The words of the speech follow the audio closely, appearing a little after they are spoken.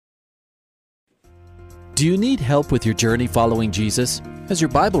Do you need help with your journey following Jesus? Has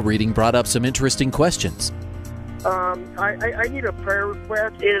your Bible reading brought up some interesting questions? I need a prayer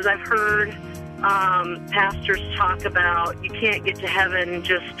request. I've heard pastors talk about you can't get to heaven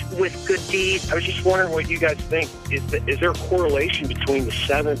just with good deeds. I was just wondering what you guys think. Is there a correlation between the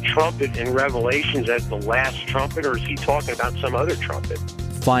seventh trumpet in Revelations as the last trumpet, or is he talking about some other trumpet?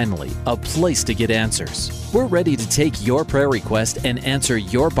 Finally, a place to get answers. We're ready to take your prayer request and answer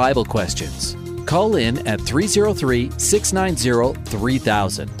your Bible questions. Call in at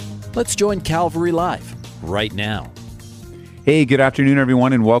 303-690-3000. Let's join Calvary Live right now. Hey, good afternoon,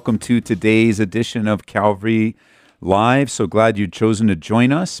 everyone, and welcome to today's edition of Calvary Live. So glad you've chosen to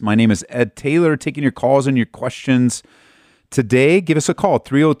join us. My name is Ed Taylor, taking your calls and your questions today. Give us a call,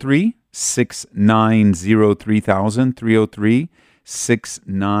 303-690-3000,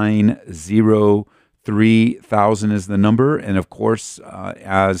 303-690-3000 is the number. And of course,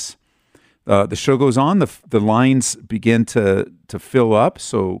 as the show goes on, the lines begin to fill up.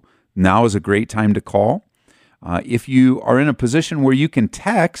 So now is a great time to call. If you are in a position where you can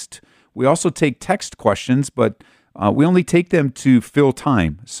text, we also take text questions, but we only take them to fill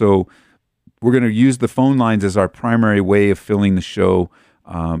time. So we're going to use the phone lines as our primary way of filling the show.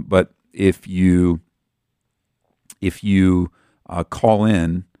 But if you call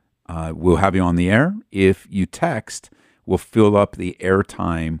in, we'll have you on the air. If you text, we'll fill up the air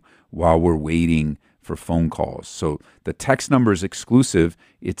time while we're waiting for phone calls. So the text number is exclusive.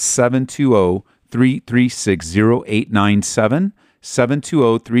 It's 720-336-0897,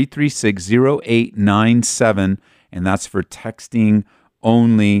 720-336-0897, and that's for texting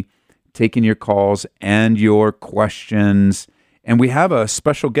only, taking your calls and your questions. And we have a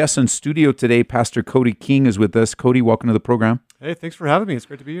special guest in studio today. Pastor Cody King is with us. Cody, welcome to the program. Hey, thanks for having me. It's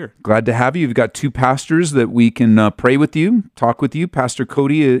great to be here. Glad to have you. You've got two pastors that we can pray with you, talk with you. Pastor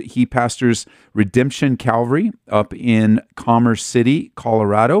Cody, he pastors Redemption Calvary up in Commerce City,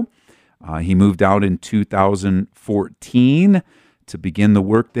 Colorado. He moved out in 2014 to begin the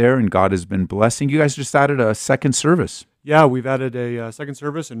work there, and God has been blessing. You guys just added a second service. Yeah, we've added a second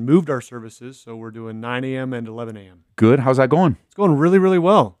service and moved our services, so we're doing 9 a.m. and 11 a.m. Good. How's that going? It's going really, really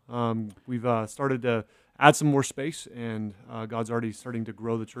well. We've started to add some more space, and God's already starting to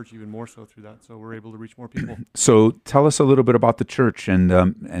grow the church even more so through that, so we're able to reach more people. So tell us a little bit about the church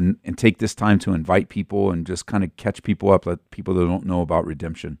and take this time to invite people and just kind of catch people up, let people that don't know about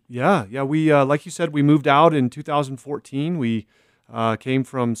Redemption. Yeah. We like you said, we moved out in 2014. We came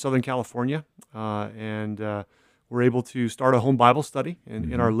from Southern California, and we're able to start a home Bible study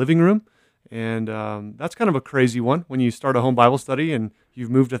in our living room. And that's kind of a crazy one when you start a home Bible study and you've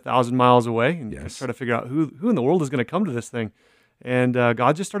moved 1,000 miles away and you try to figure out who in the world is going to come to this thing. And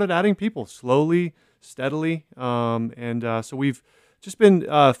God just started adding people slowly, steadily. So we've just been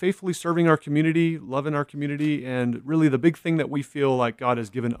faithfully serving our community, loving our community. And really the big thing that we feel like God has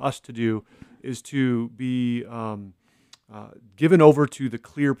given us to do is to be given over to the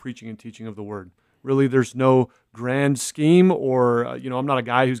clear preaching and teaching of the Word. Really, there's no grand scheme or, I'm not a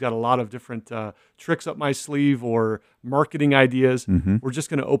guy who's got a lot of different tricks up my sleeve or marketing ideas. We're just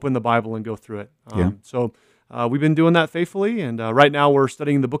going to open the Bible and go through it. So we've been doing that faithfully, and right now we're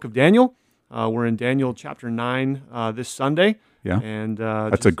studying the book of Daniel. We're in Daniel chapter 9 this Sunday. Yeah, and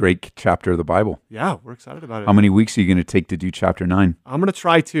that's a great chapter of the Bible. Yeah, we're excited about it. How many weeks are you going to take to do chapter 9? I'm going to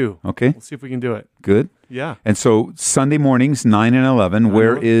try 2. Okay. We'll see if we can do it. Good. Yeah. And so Sunday mornings, 9 and 11,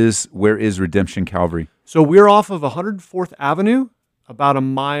 where is Redemption Calvary? So we're off of 104th Avenue, about a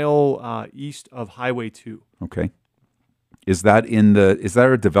mile east of Highway 2. Okay. Is that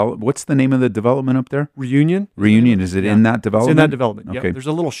a development? What's the name of the development up there? Reunion. Is it in that development? It's in that development, Okay. Yeah. There's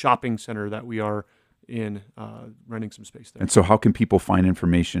a little shopping center that we are in, renting some space there. And so how can people find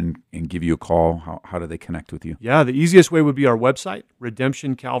information and give you a call? How do they connect with you? Yeah, the easiest way would be our website,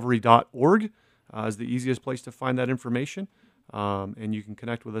 redemptioncalvary.org is the easiest place to find that information. And you can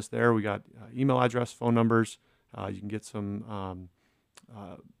connect with us there. We got email address, phone numbers. You can get some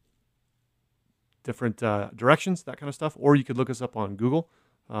different directions, that kind of stuff. Or you could look us up on Google.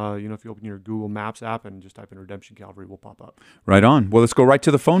 If you open your Google Maps app and just type in Redemption Calvary, we'll pop up. Right on. Well, let's go right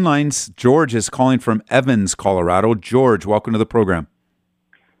to the phone lines. George is calling from Evans, Colorado. George, welcome to the program.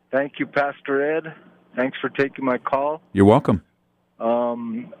 Thank you, Pastor Ed. Thanks for taking my call. You're welcome.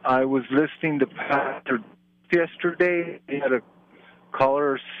 I was listening to Pastor yesterday. He had a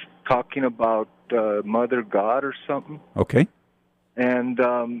caller talking about Mother God or something. Okay. And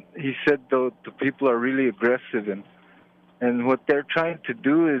he said the people are really aggressive, and what they're trying to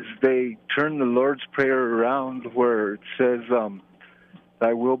do is they turn the Lord's Prayer around where it says,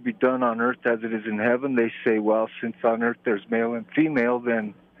 thy will be done on earth as it is in heaven. They say, well, since on earth there's male and female,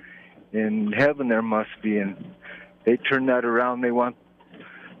 then in heaven there must be, and they turn that around. They want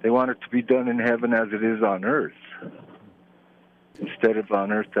it to be done in heaven as it is on earth, instead of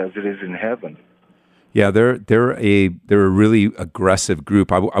on earth as it is in heaven. Yeah, they're a really aggressive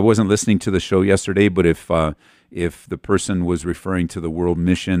group. I wasn't listening to the show yesterday, but if the person was referring to the World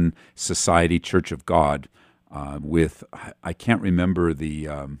Mission Society Church of God, with I can't remember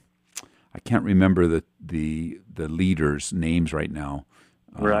the leaders' names right now.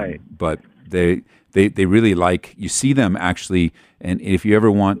 Right. But they really like, you see them actually, and if you ever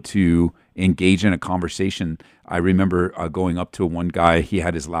want to engage in a conversation, I remember going up to one guy. He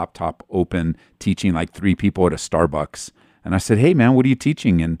had his laptop open, teaching like 3 people at a Starbucks, and I said, "Hey, man, what are you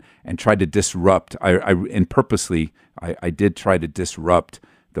teaching?" And tried to disrupt. And purposely, I did try to disrupt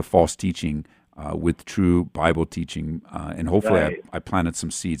the false teaching with true Bible teaching, and hopefully, Right. I planted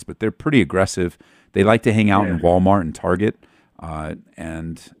some seeds. But they're pretty aggressive. They like to hang out in Walmart and Target,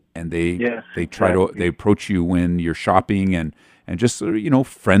 and they Yes, try to, they approach you when you're shopping, and just sort of,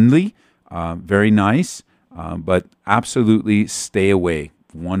 friendly, very nice, but absolutely stay away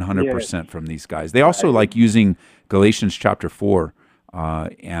 100% from these guys. They also like using Galatians chapter 4,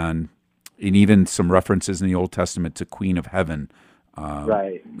 and even some references in the Old Testament to Queen of Heaven,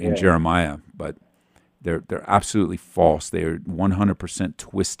 in Jeremiah, but they're absolutely false. They're 100%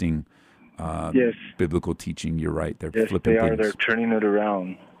 twisting biblical teaching. You're right. They're flipping things. They're turning it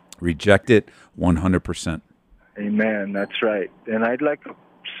around. Reject it 100%. Amen. That's right. And I'd like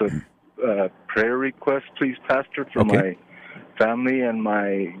some prayer request, please, Pastor, for my family and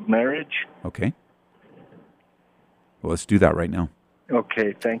my marriage. Okay. Well, let's do that right now.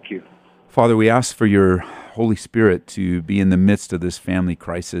 Okay, thank you. Father, we ask for your Holy Spirit to be in the midst of this family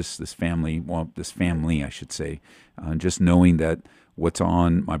crisis, this family, I should say, just knowing that what's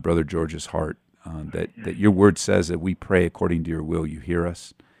on my brother George's heart, that your word says that we pray according to your will. You hear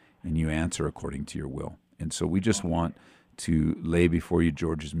us and you answer according to your will. And so we just want to lay before you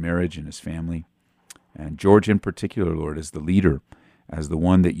George's marriage and his family. And George in particular, Lord, as the leader, as the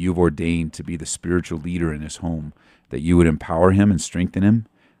one that you've ordained to be the spiritual leader in his home, that you would empower him and strengthen him,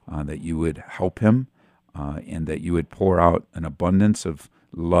 that you would help him, and that you would pour out an abundance of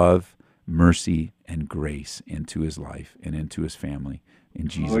love, mercy, and grace into his life and into his family. In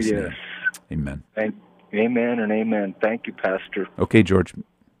Jesus' name. Amen. Amen and amen. Thank you, Pastor. Okay, George.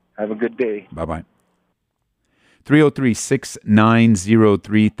 Have a good day. Bye-bye.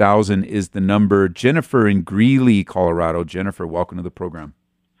 303-690-3000 is the number. Jennifer in Greeley, Colorado. Jennifer, welcome to the program.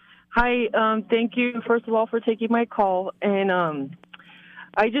 Hi. Thank you, first of all, for taking my call. And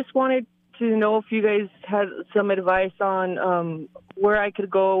I just wanted to know if you guys had some advice on where I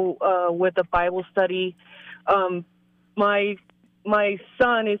could go with a Bible study. My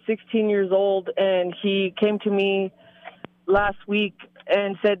son is 16 years old, and he came to me last week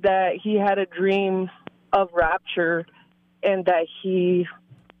and said that he had a dream of rapture and that he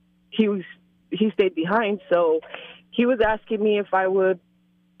stayed behind. So he was asking me if I would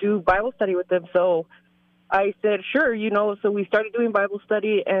do Bible study with him. So I said, sure, so we started doing Bible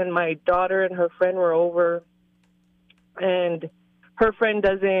study, and my daughter and her friend were over, and her friend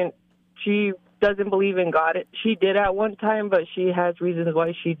doesn't believe in God. She did at one time, but she has reasons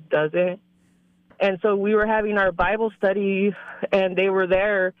why she doesn't. And so we were having our Bible study, and they were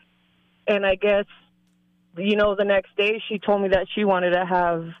there, and I guess, the next day she told me that she wanted to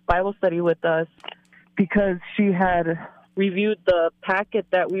have Bible study with us because she had reviewed the packet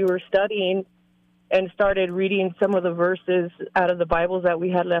that we were studying and started reading some of the verses out of the Bibles that we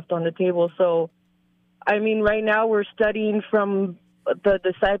had left on the table. So, right now we're studying from the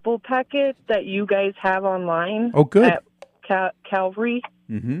disciple packet that you guys have online. Oh, good. At Calvary.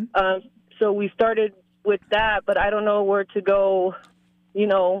 Mm-hmm. So we started with that, but I don't know where to go,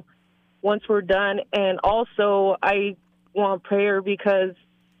 once we're done. And also I want prayer because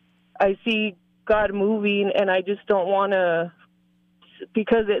I see God moving, and I just don't want to,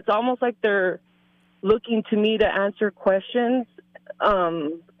 because it's almost like they're looking to me to answer questions,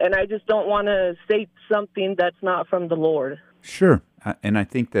 and I just don't want to say something that's not from the Lord. Sure. And I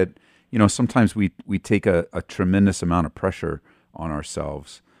think that, sometimes we take a tremendous amount of pressure on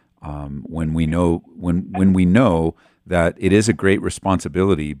ourselves when we know that it is a great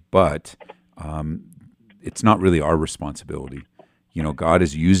responsibility, but it's not really our responsibility. God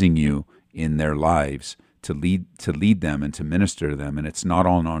is using you in their lives to lead them and to minister to them, and it's not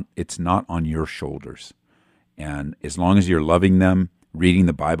on your shoulders. And as long as you're loving them, reading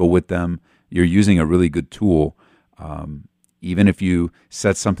the Bible with them, you're using a really good tool. Even if you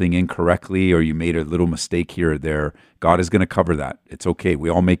said something incorrectly or you made a little mistake here or there, God is going to cover that. It's okay. We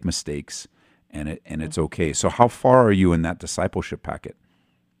all make mistakes, and it's okay. So how far are you in that discipleship packet?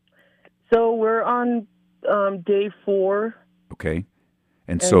 So we're on day 4. Okay.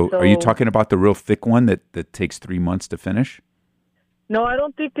 And And so are you so- talking about the real thick one that takes 3 months to finish? No, I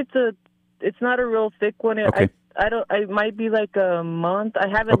don't think it's not a real thick one. Okay. I don't. It might be like a month. I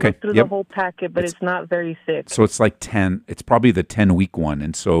haven't Okay, looked through yep. the whole packet, but it's not very thick. So it's like 10, it's probably the 10-week one.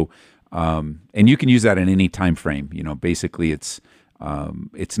 And so, and you can use that in any time frame. Basically it's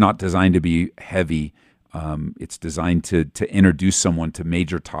not designed to be heavy. It's designed to introduce someone to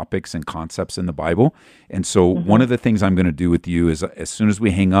major topics and concepts in the Bible. And so one of the things I'm going to do with you is as soon as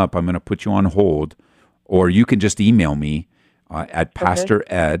we hang up, I'm going to put you on hold, or you can just email me at Pastor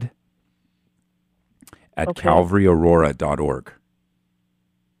Ed at calvaryaurora.org.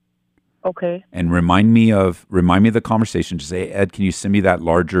 Okay. And remind me of the conversation. Just say, Ed, can you send me that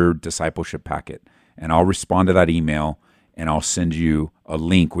larger discipleship packet? And I'll respond to that email, and I'll send you a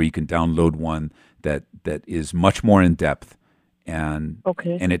link where you can download one that is much more in depth, and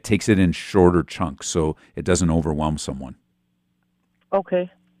it takes it in shorter chunks so it doesn't overwhelm someone.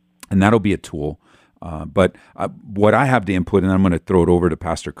 Okay. And that'll be a tool. But what I have to input, and I'm going to throw it over to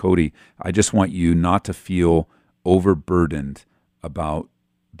Pastor Cody, I just want you not to feel overburdened about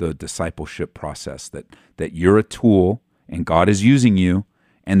the discipleship process, that you're a tool and God is using you,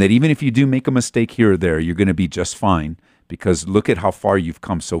 and that even if you do make a mistake here or there, you're going to be just fine, because look at how far you've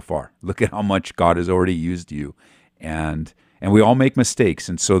come so far. Look at how much God has already used you. And we all make mistakes.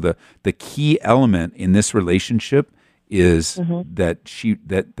 And so the key element in this relationship is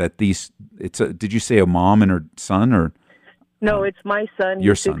that these, did you say a mom and her son, or? No, it's my son.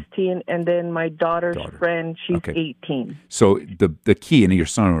 Your He's son. 16, and then my daughter's friend, she's 18. So the key, and your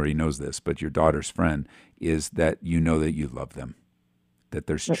son already knows this, but your daughter's friend, is that you know that you love them, that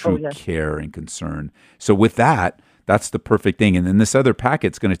there's true care and concern. So with that, that's the perfect thing. And then this other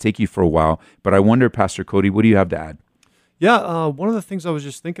packet's going to take you for a while. But I wonder, Pastor Cody, what do you have to add? Yeah, one of the things I was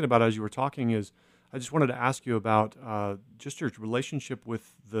just thinking about as you were talking is I just wanted to ask you about just your relationship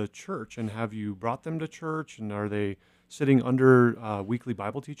with the church, and have you brought them to church, and are they sitting under weekly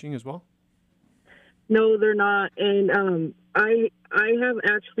Bible teaching as well? No, they're not. And I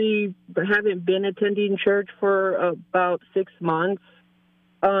haven't been attending church for about 6 months,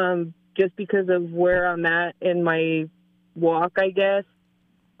 just because of where I'm at in my walk, I guess.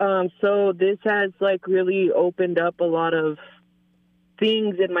 So this has really opened up a lot of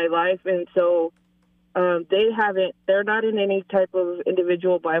things in my life, and so they're not in any type of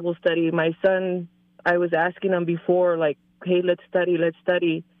individual Bible study. My son, I was asking him before, hey, let's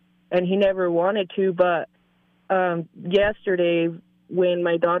study, and he never wanted to. But yesterday, when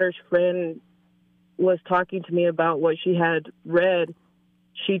my daughter's friend was talking to me about what she had read,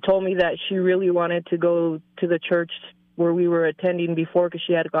 she told me that she really wanted to go to the church where we were attending before, because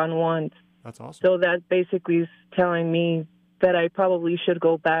she had gone once. That's awesome. So that basically is telling me that I probably should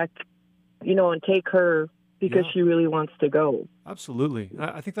go back, and take her, because she really wants to go. Absolutely.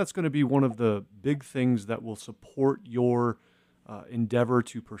 I think that's going to be one of the big things that will support your endeavor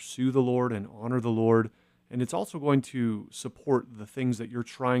to pursue the Lord and honor the Lord. And it's also going to support the things that you're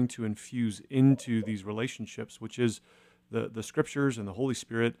trying to infuse into these relationships, which is the scriptures and the Holy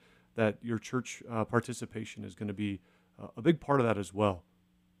Spirit, that your church participation is going to be a big part of that as well.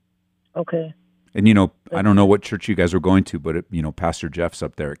 Okay. And, I don't know what church you guys are going to, but, Pastor Jeff's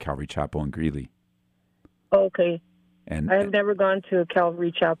up there at Calvary Chapel in Greeley. Okay. And I've never gone to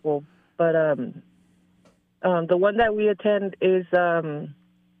Calvary Chapel, but the one that we attend is, I'm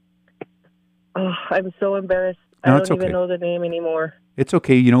so embarrassed. No, I it's don't even okay. know the name anymore. It's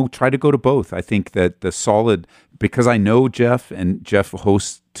okay. Try to go to both. I think that because I know Jeff, and Jeff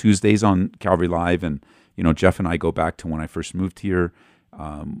hosts Tuesdays on Calvary Live, and, Jeff and I go back to when I first moved here.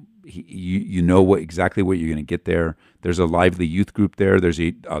 You know exactly what you're going to get there. There's a lively youth group there. There's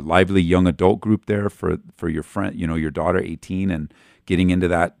a lively young adult group there for your friend, your daughter, 18, and getting into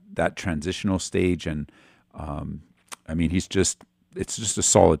that transitional stage. And it's just a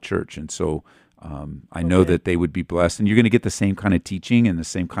solid church. And so I know that they would be blessed, and you're going to get the same kind of teaching and the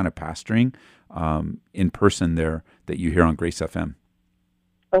same kind of pastoring in person there that you hear on Grace FM.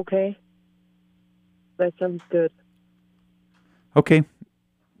 Okay. That sounds good. Okay.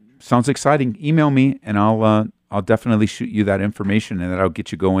 Sounds exciting. Email me, and I'll definitely shoot you that information, and that'll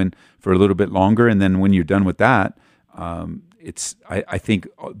get you going for a little bit longer. And then when you're done with that, I think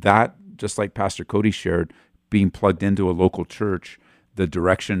that, just like Pastor Cody shared, being plugged into a local church, the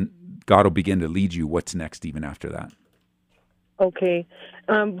direction God will begin to lead you. What's next, even after that? Okay.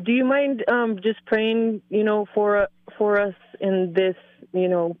 Do you mind just praying, for us in this,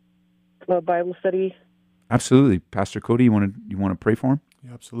 Bible study? Absolutely, Pastor Cody. You want to pray for him?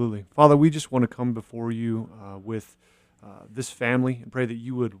 Yeah, absolutely. Father, we just want to come before you with this family, and pray that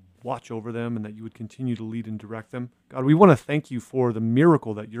you would watch over them and that you would continue to lead and direct them. God, we want to thank you for the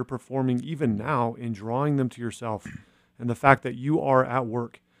miracle that you're performing even now in drawing them to yourself and the fact that you are at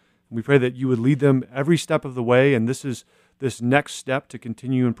work. And we pray that you would lead them every step of the way, and this is this next step to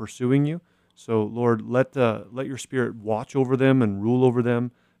continue in pursuing you. So, Lord, let your Spirit watch over them and rule over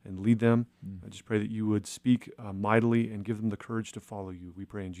them and lead them. I just pray that you would speak mightily and give them the courage to follow you. We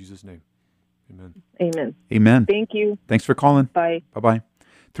pray in Jesus' name. Amen. Amen. Amen. Thank you. Thanks for calling. Bye. Bye-bye.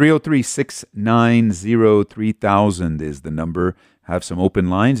 303-690-3000 is the number. Have some open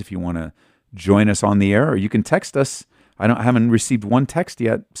lines if you want to join us on the air, or you can text us. I haven't received one text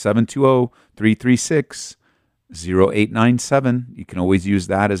yet. 720-336-0897. You can always use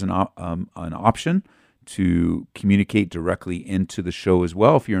that as an option to communicate directly into the show as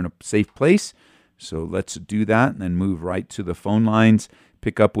well if you're in a safe place. So let's do that and then move right to the phone lines.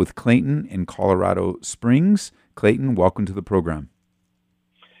 Pick up with Clayton in Colorado Springs. Clayton, welcome to the program.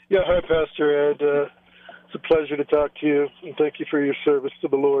 Yeah, hi, Pastor Ed. It's a pleasure to talk to you, and thank you for your service to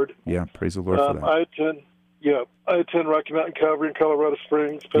the Lord. Yeah, praise the Lord for that. I attend Rocky Mountain Calvary in Colorado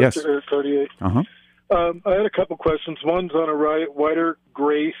Springs, Pastor Eric Cartier. Uh-huh. I had a couple questions. One's on a wider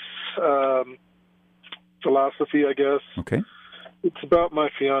grace philosophy, I guess. Okay. It's about my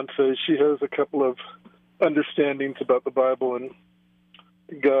fiance. She has a couple of understandings about the Bible and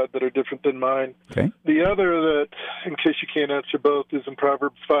God that are different than mine. Okay. The other that, in case you can't answer both, is in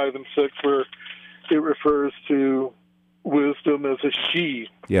Proverbs 5 and 6, where it refers to wisdom as a she.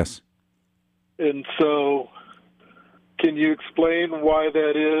 Yes. And so, can you explain why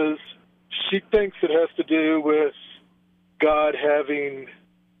that is? She thinks it has to do with God having,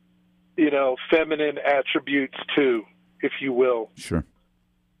 feminine attributes too, if you will. Sure.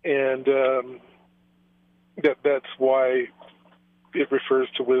 And that's why it refers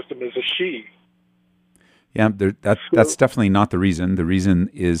to wisdom as a she. Yeah, that's definitely not the reason. The reason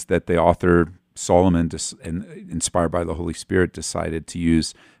is that the author Solomon, inspired by the Holy Spirit, decided to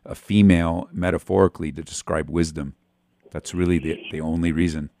use a female metaphorically to describe wisdom. That's really the only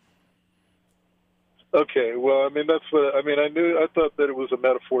reason. Okay, well, that's what I thought that it was a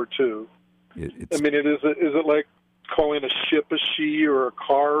metaphor too. Is it like calling a ship a she or a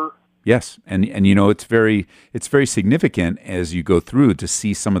car? Yes, and it's very significant as you go through to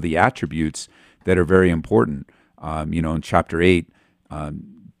see some of the attributes that are very important. In chapter 8,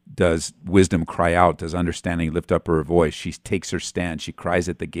 does wisdom cry out? Does understanding lift up her voice? She takes her stand. She cries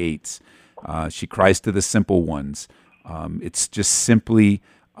at the gates. She cries to the simple ones. It's just simply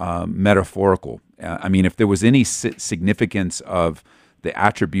metaphorical. If there was any significance of the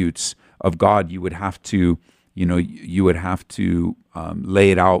attributes of God, you would have to,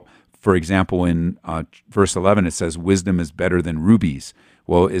 lay it out. For example, in verse 11, it says, "Wisdom is better than rubies."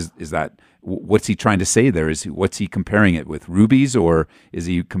 Well, is that what's he trying to say there? What's he comparing it with, rubies, or is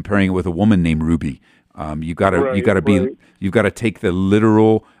he comparing it with a woman named Ruby? You've got to take the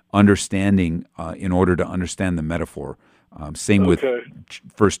literal understanding in order to understand the metaphor. Same with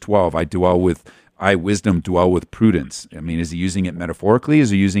verse 12. I, wisdom, dwell with prudence. Is he using it metaphorically? Is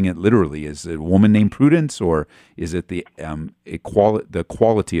he using it literally? Is it a woman named Prudence, or is it the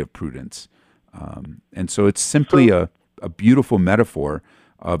quality of prudence? And so it's simply a beautiful metaphor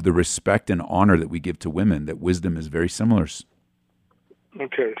of the respect and honor that we give to women, that wisdom is very similar.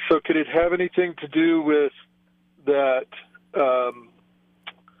 Okay, so could it have anything to do with that,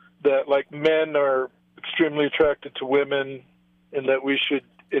 that like men are extremely attracted to women and that we should,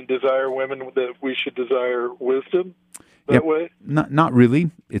 and desire women, that we should desire wisdom that way? Not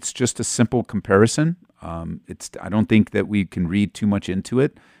really. It's just a simple comparison. I don't think that we can read too much into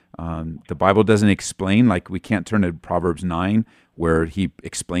it. The Bible doesn't explain, like we can't turn to Proverbs 9 where he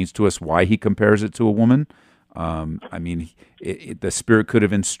explains to us why he compares it to a woman. The Spirit could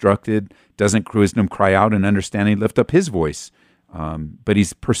have instructed, doesn't wisdom cry out and understanding lift up his voice? But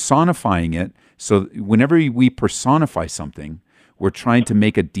he's personifying it. So whenever we personify something, we're trying to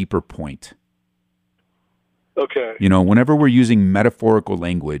make a deeper point. Okay. Whenever we're using metaphorical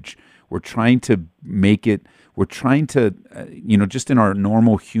language, we're trying to make it, just in our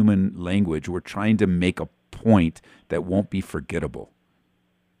normal human language, we're trying to make a point that won't be forgettable.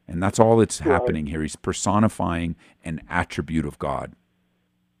 And that's all that's happening here. He's personifying an attribute of God.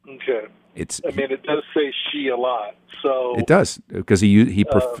 Okay. It does say she a lot. So it does, because he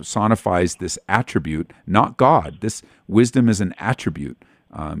personifies this attribute, not God. This wisdom is an attribute.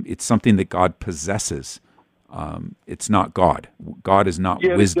 It's something that God possesses. It's not God. God is not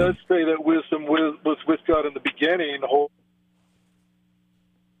wisdom. It does say that wisdom was with God in the beginning. Oh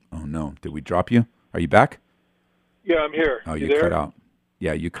no! Did we drop you? Are you back? Yeah, I'm here. Oh, you there? cut out.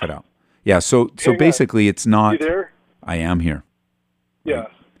 Yeah, you cut out. Yeah, so basically, it's not. You there? I am here. Yeah.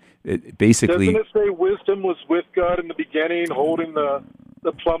 It basically, doesn't it say wisdom was with God in the beginning, holding the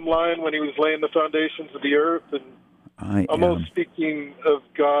plumb line when he was laying the foundations of the earth? And almost speaking of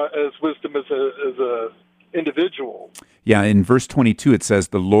God as wisdom as a individual. Yeah, in verse 22 it says,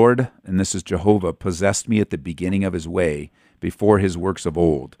 "The Lord," and this is Jehovah, "possessed me at the beginning of his way, before his works of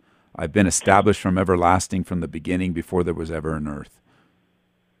old. I've been established from everlasting, from the beginning, before there was ever an earth."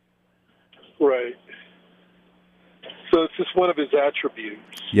 Right. So it's just one of his attributes.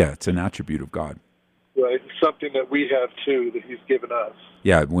 Yeah, it's an attribute of God. Right, something that we have too, that he's given us.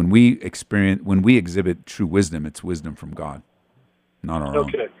 Yeah, when we exhibit true wisdom, it's wisdom from God, not our own.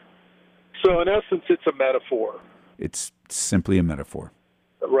 Okay. So in essence, it's a metaphor. It's simply a metaphor.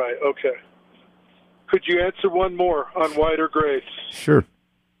 Right, okay. Could you answer one more on white or grace? Sure.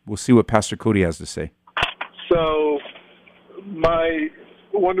 We'll see what Pastor Cody has to say. So my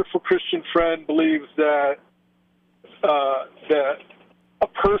wonderful Christian friend believes that that a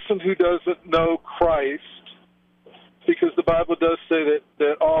person who doesn't know Christ, because the Bible does say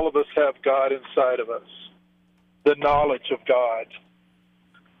that all of us have God inside of us, the knowledge of God.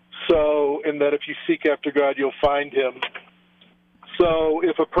 So, and that if you seek after God, you'll find him. So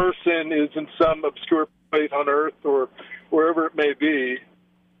if a person is in some obscure place on earth or wherever it may be,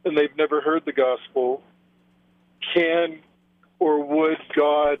 and they've never heard the gospel, can or would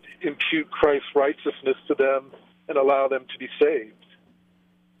God impute Christ's righteousness to them and allow them to be saved?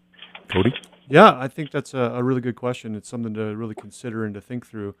 Cody? Yeah, I think that's a really good question. It's something to really consider and to think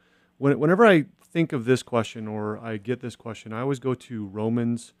through. Whenever I think of this question or I get this question, I always go to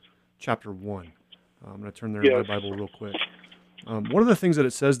Romans chapter 1. I'm going to turn there in my Bible real quick. One of the things that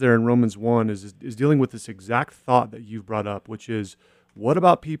it says there in Romans 1 is dealing with this exact thought that you've brought up, which is, what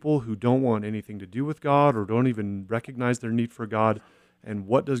about people who don't want anything to do with God or don't even recognize their need for God, and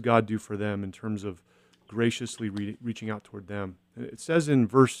what does God do for them in terms of graciously reaching out toward them? And it says in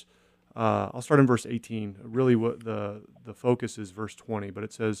verse, I'll start in verse 18. Really what the focus is verse 20, but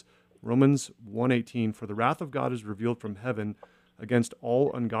it says, Romans 1:18, "For the wrath of God is revealed from heaven against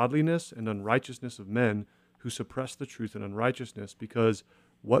all ungodliness and unrighteousness of men who suppress the truth in unrighteousness, because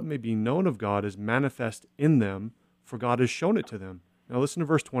what may be known of God is manifest in them, for God has shown it to them." Now listen to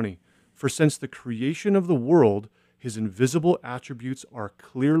verse 20. "For since the creation of the world, his invisible attributes are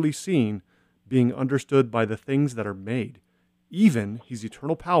clearly seen, being understood by the things that are made, even his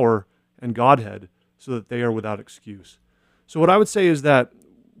eternal power and Godhead, so that they are without excuse." So what I would say is that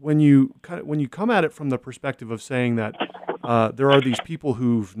when you come at it from the perspective of saying that there are these people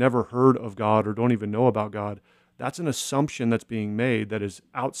who've never heard of God or don't even know about God, that's an assumption that's being made that is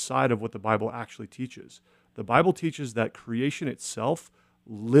outside of what the Bible actually teaches. The Bible teaches that creation itself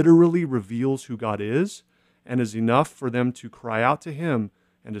literally reveals who God is and is enough for them to cry out to him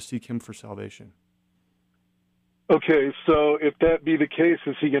and to seek him for salvation. Okay, so if that be the case,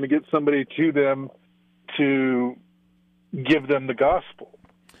 is he going to get somebody to them to give them the gospel?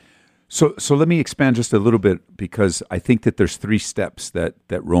 So let me expand just a little bit, because I think that there's 3 steps that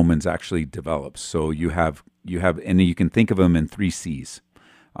Romans actually develops. So you have, and you can think of them in 3 C's.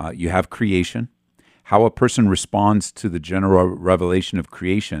 You have creation. How a person responds to the general revelation of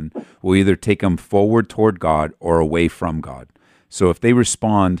creation will either take them forward toward God or away from God. So if they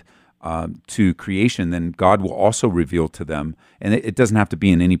respond to creation, then God will also reveal to them, and it doesn't have to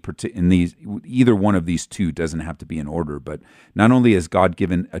be either one of these 2 doesn't have to be in order. But not only has God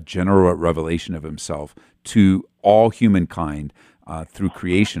given a general revelation of himself to all humankind through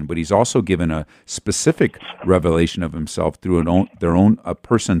creation, but he's also given a specific revelation of himself through a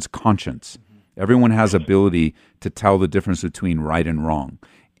person's conscience. Everyone has ability to tell the difference between right and wrong,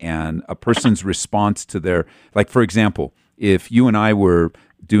 and a person's response to their, like for example, if you and I were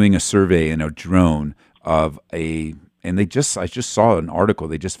doing a survey in a drone of I just saw an article.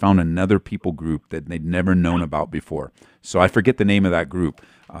 They just found another people group that they'd never known about before. So I forget the name of that group,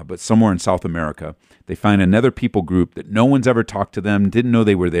 but somewhere in South America, they find another people group that no one's ever talked to them, didn't know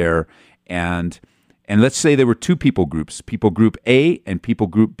they were there, and let's say there were 2 people groups, people group A and people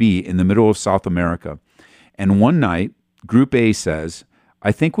group B in the middle of South America. And one night, group A says,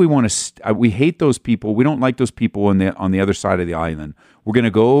 "I think we hate those people. We don't like those people on the other side of the island. We're going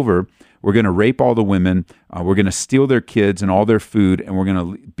to go over. We're going to rape all the women. We're going to steal their kids and all their food, and we're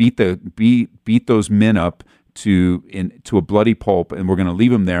going to beat those men up to a bloody pulp, and we're going to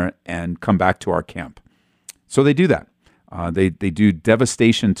leave them there and come back to our camp." So they do that. They do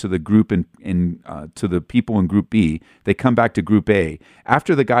devastation to the group to the people in Group B. They come back to Group A.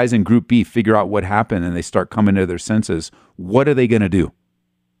 After the guys in Group B figure out what happened and they start coming to their senses, what are they going to do?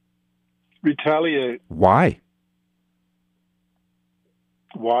 Retaliate. Why?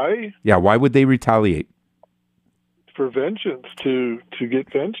 Why? Yeah, why would they retaliate? for vengeance to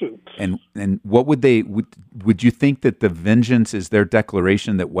get vengeance. And what would you think that the vengeance is their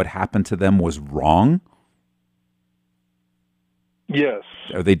declaration that what happened to them was wrong? Yes.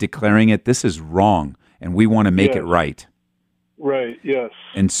 Are they declaring it? This is wrong, and we want to make it right. Right. Yes.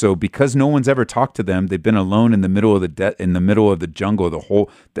 And so, because no one's ever talked to them, they've been alone in the middle of the jungle.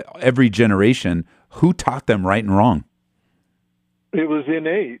 Every generation. Who taught them right and wrong? It was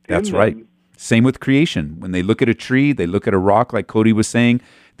innate. That's right. Same with creation. When they look at a tree, they look at a rock, like Cody was saying,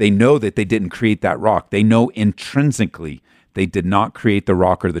 they know that they didn't create that rock. They know intrinsically they did not create the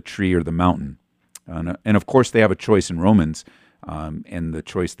rock or the tree or the mountain. And of course, they have a choice in Romans. And the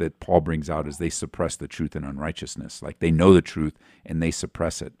choice that Paul brings out is they suppress the truth in unrighteousness. Like they know the truth and they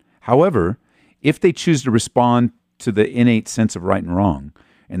suppress it. However, if they choose to respond to the innate sense of right and wrong,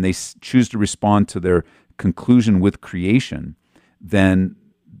 and they choose to respond to their conclusion with creation, then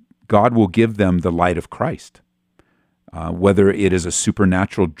God will give them the light of Christ. Whether it is a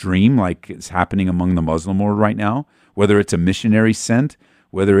supernatural dream like is happening among the Muslim world right now, whether it's a missionary sent,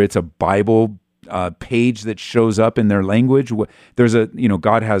 whether it's a Bible page that shows up in their language.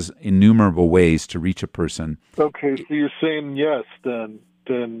 God has innumerable ways to reach a person. Okay, so you're saying yes, then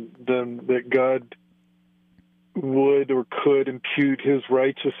that God would or could impute his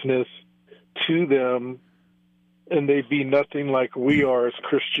righteousness to them, and they'd be nothing like we are as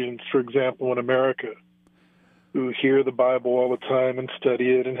Christians, for example, in America, who hear the Bible all the time and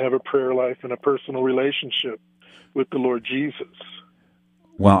study it and have a prayer life and a personal relationship with the Lord Jesus.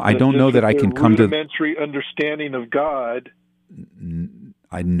 Well, I don't know that I can come to rudimentary understanding of God.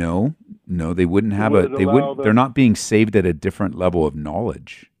 I know. No, they wouldn't have they're not being saved at a different level of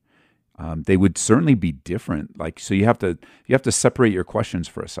knowledge. They would certainly be different. So you have to separate your questions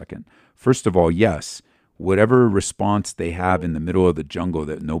for a second. First of all, yes, whatever response they have in the middle of the jungle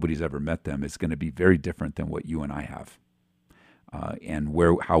that nobody's ever met them is going to be very different than what you and I have. And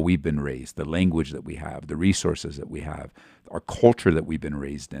how we've been raised, the language that we have, the resources that we have, our culture that we've been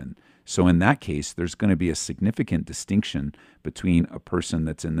raised in. So in that case, there's going to be a significant distinction between a person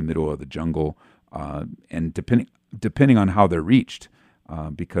that's in the middle of the jungle and depending on how they're reached.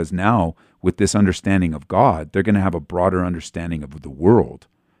 Because now, with this understanding of God, they're going to have a broader understanding of the world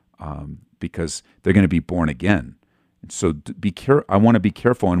because they're going to be born again. And so I want to be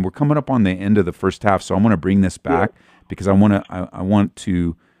careful, and we're coming up on the end of the first half, so I want to bring this back because I want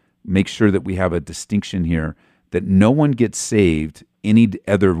to make sure that we have a distinction here that no one gets saved any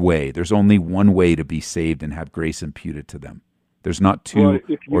other way. There's only one way to be saved and have grace imputed to them. There's not two or 10.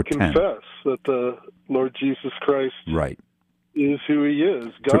 If you confess that the Lord Jesus Christ is who he is,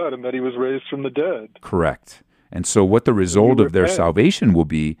 God, and that he was raised from the dead. Correct. And so what the result of their salvation will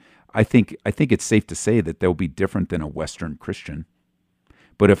be, I think it's safe to say that they'll be different than a Western Christian.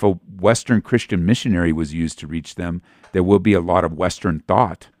 But if a Western Christian missionary was used to reach them, there will be a lot of Western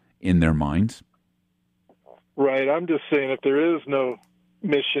thought in their minds. Right. I'm just saying if there is no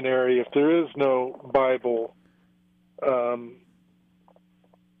missionary, if there is no Bible, none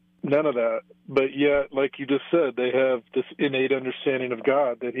of that. But yet, like you just said, they have this innate understanding of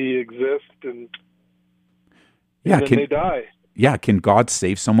God, that he exists, and then they die. Yeah, can God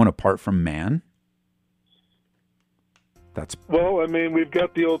save someone apart from man? Well, I mean, we've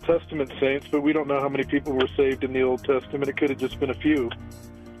got the Old Testament saints, but we don't know how many people were saved in the Old Testament. It could have just been a few.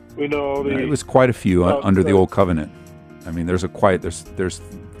 We know it was quite a few under the Old Covenant. I mean, there's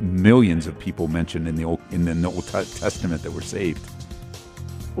millions of people mentioned in the Old Testament that were saved.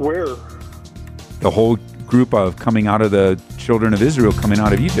 Where? The whole group of coming out of the children of Israel, coming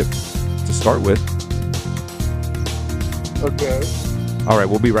out of Egypt, to start with. Okay. All right,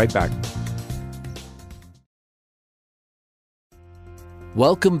 we'll be right back.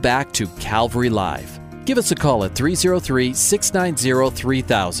 Welcome back to Calvary Live. Give us a call at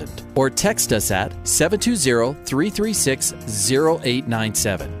 303-690-3000 or text us at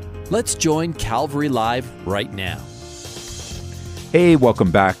 720-336-0897. Let's join Calvary Live right now. Hey,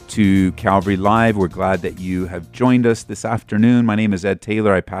 welcome back to Calvary Live. We're glad that you have joined us this afternoon. My name is Ed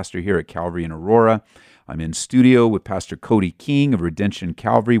Taylor. I pastor here at Calvary in Aurora. I'm in studio with Pastor Cody King of Redemption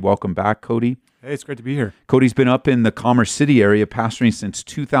Calvary. Welcome back, Cody. Hey, it's great to be here. Cody's been up in the Commerce City area pastoring since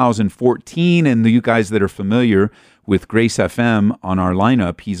 2014, and you guys that are familiar with Grace FM on our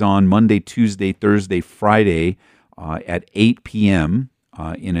lineup, he's on Monday, Tuesday, Thursday, Friday at 8 p.m.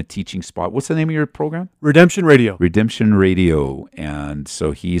 In a teaching spot. What's the name of your program? Redemption Radio. Redemption Radio. And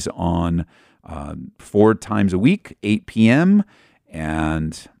so he's on 4 times a week, 8 p.m.,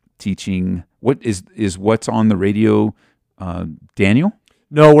 and teaching. What is what's on the radio, Daniel?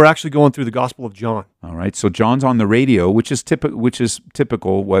 No, we're actually going through the Gospel of John. All right. So John's on the radio, which is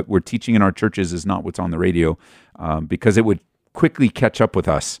typical. What we're teaching in our churches is not what's on the radio, because it would quickly catch up with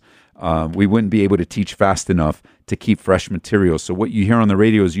us. We wouldn't be able to teach fast enough to keep fresh material. So what you hear on the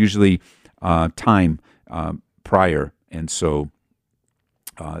radio is usually time prior. And so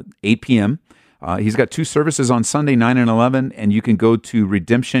 8 p.m. He's got 2 services on Sunday, 9 and 11, and you can go to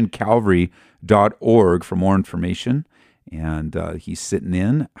redemptioncalvary.org for more information. And he's sitting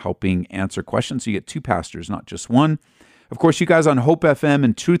in, helping answer questions. So you get 2 pastors, not just one. Of course, you guys on Hope FM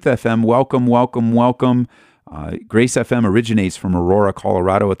and Truth FM, welcome, welcome, welcome. Grace FM originates from Aurora,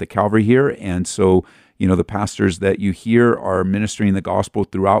 Colorado at the Calvary here. And so, the pastors that you hear are ministering the gospel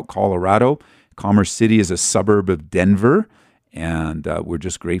throughout Colorado. Commerce City is a suburb of Denver. And we're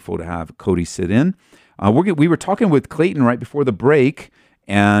just grateful to have Cody sit in. We were talking with Clayton right before the break,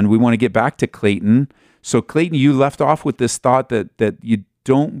 and we want to get back to Clayton. So, Clayton, you left off with this thought that you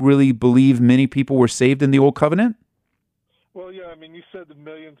don't really believe many people were saved in the Old Covenant? Well, yeah, I mean, you said the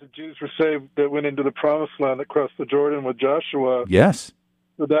millions of Jews were saved that went into the Promised Land that crossed the Jordan with Joshua. Yes.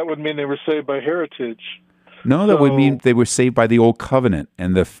 So that would mean they were saved by heritage. No, that would mean they were saved by the Old Covenant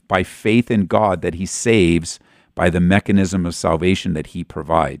and by faith in God that he saves by the mechanism of salvation that he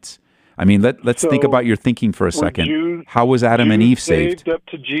provides. I mean, let's think about your thinking for a second. How was Adam and Eve saved? Up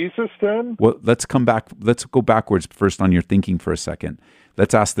to Jesus then? Well, let's come back. Let's go backwards first on your thinking for a second.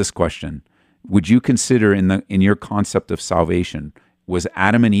 Let's ask this question. Would you consider in your concept of salvation, was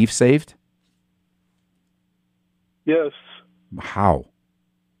Adam and Eve saved? Yes. How?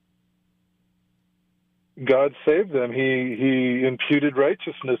 God saved them. He imputed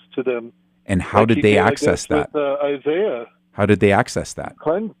righteousness to them. And how did they access that? With Isaiah. How did they access that?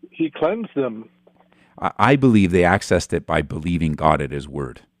 He cleansed them. I believe they accessed it by believing God at his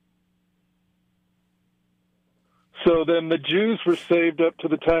word. So then the Jews were saved up to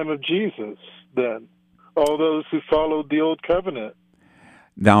the time of Jesus, then. All those who followed the Old Covenant.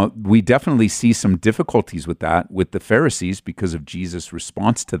 Now, we definitely see some difficulties with that, with the Pharisees, because of Jesus'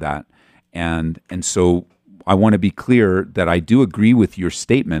 response to that. And so I want to be clear that I do agree with your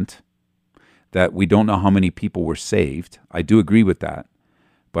statement that we don't know how many people were saved. I do agree with that.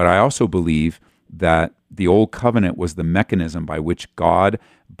 But I also believe that the Old Covenant was the mechanism by which God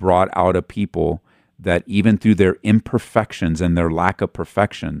brought out a people that even through their imperfections and their lack of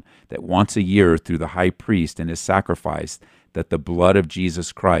perfection, that once a year through the high priest and his sacrifice, that the blood of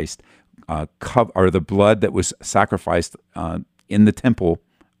Jesus Christ, or the blood that was sacrificed in the temple,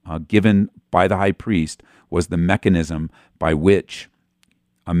 given by the high priest, was the mechanism by which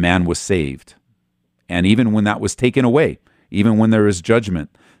a man was saved. And even when that was taken away, even when there is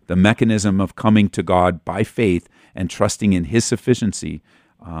judgment, the mechanism of coming to God by faith and trusting in his sufficiency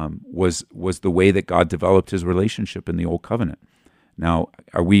was the way that God developed his relationship in the Old Covenant. Now,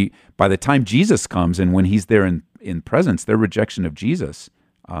 by the time Jesus comes and when he's there in presence, their rejection of Jesus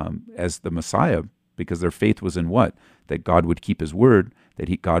as the Messiah, because their faith was in what? That God would keep his word,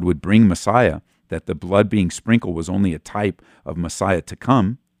 that God would bring Messiah, that the blood being sprinkled was only a type of Messiah to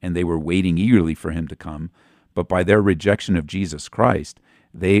come, and they were waiting eagerly for him to come. But by their rejection of Jesus Christ,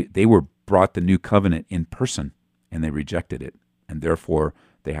 they were brought the new covenant in person, and they rejected it. And therefore,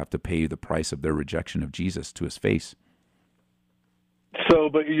 they have to pay the price of their rejection of Jesus to his face. So,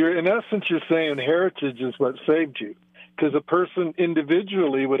 but in essence, you're saying heritage is what saved you. Because a person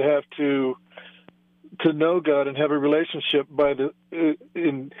individually would have to know God and have a relationship as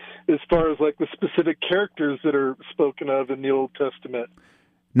far as like the specific characters that are spoken of in the Old Testament.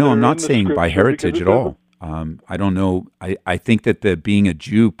 No, I'm not saying by heritage at all. I don't know. I think that being a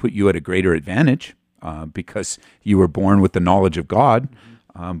Jew put you at a greater advantage because you were born with the knowledge of God.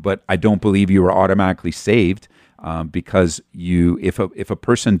 But I don't believe you were automatically saved because if a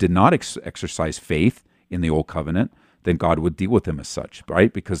person did not exercise faith in the Old Covenant, then God would deal with them as such,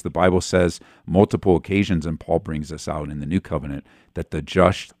 right? Because the Bible says multiple occasions, and Paul brings this out in the New Covenant, that the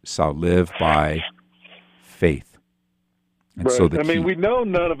just shall live by faith. And right. So we know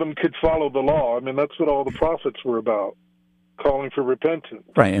none of them could follow the law. I mean, that's what all the prophets were about, calling for repentance.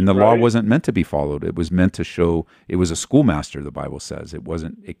 Right, and the law wasn't meant to be followed. It was meant to show. It was a schoolmaster. The Bible says it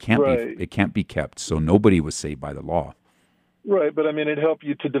wasn't. It can't be kept. So nobody was saved by the law. Right, but I mean, it helped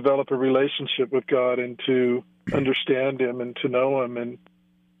you to develop a relationship with God and to understand Him and to know Him and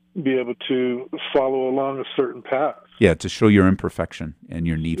be able to follow along a certain path. Yeah, to show your imperfection and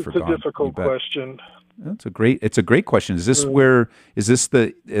your need for God. It's a difficult question. It's a great question. Is this radio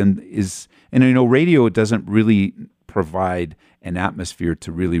doesn't really provide an atmosphere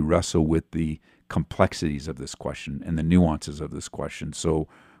to really wrestle with the complexities of this question and the nuances of this question. So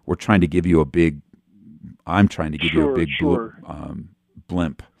I'm trying to give you a big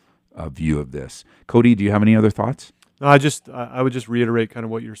blimp view of this. Cody, do you have any other thoughts? No, I would just reiterate kind of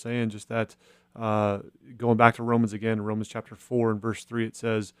what you're saying, just that going back to Romans again, Romans chapter 4 and verse 3, it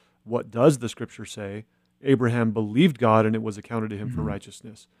says, what does the scripture say? Abraham believed God and it was accounted to him for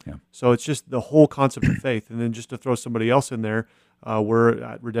righteousness. Yeah. So it's just the whole concept of faith. And then just to throw somebody else in there, we're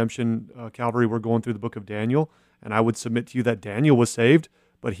at Redemption Calvary, we're going through the book of Daniel, and I would submit to you that Daniel was saved,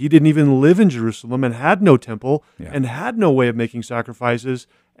 but he didn't even live in Jerusalem and had no temple and had no way of making sacrifices,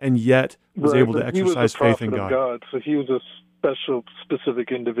 and yet was able to exercise faith in God. So he was a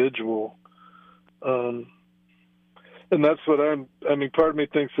specific individual. And that's what part of me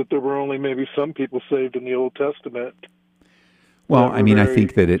thinks that there were only maybe some people saved in the Old Testament. Well, I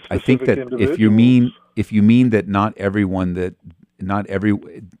think that if you mean that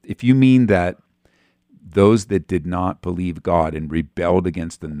if you mean that those that did not believe God and rebelled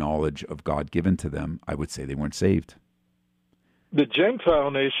against the knowledge of God given to them, I would say they weren't saved. The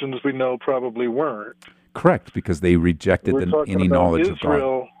Gentile nations we know probably weren't. Correct, because they rejected any knowledge of God.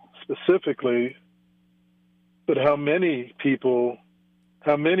 Israel specifically, but how many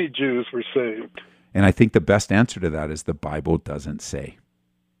Jews were saved? And I think the best answer to that is the Bible doesn't say.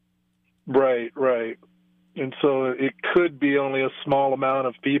 Right. And so it could be only a small amount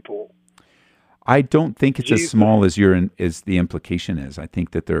of people. I don't think it's as small as the implication is. I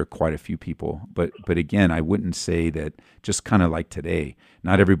think that there are quite a few people. But again, I wouldn't say that, just kind of like today,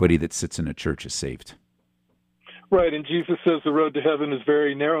 not everybody that sits in a church is saved. Right, and Jesus says the road to heaven is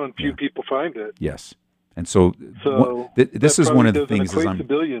very narrow and few people find it. Yes. And so this is one of the things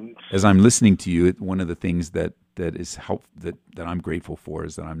as I'm listening to you, one of the things that is that I'm grateful for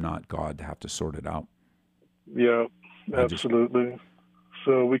is that I'm not God to have to sort it out. Yeah, absolutely.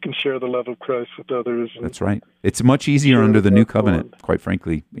 So we can share the love of Christ with others. That's right. It's much easier under the new covenant, quite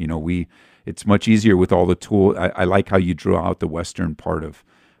frankly. It's much easier with all the tool. I like how you drew out the Western part of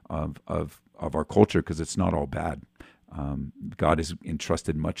our culture, because it's not all bad. God has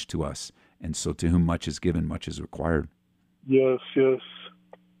entrusted much to us, and so to whom much is given, much is required. Yes.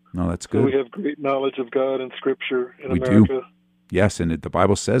 No, that's good. So we have great knowledge of God and Scripture in America. We do. Yes, and the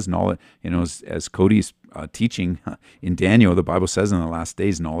Bible says knowledge. As Cody's teaching in Daniel, the Bible says in the last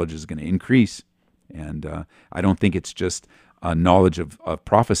days knowledge is going to increase, and I don't think it's just knowledge of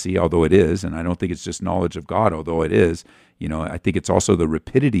prophecy, although it is, and I don't think it's just knowledge of God, although it is. I think it's also the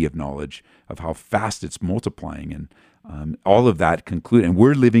rapidity of knowledge, of how fast it's multiplying, and all of that conclude. And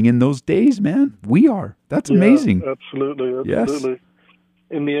we're living in those days, man. We are. That's amazing. Absolutely. Yes.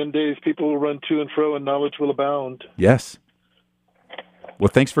 In the end days, people will run to and fro, and knowledge will abound. Yes. Well,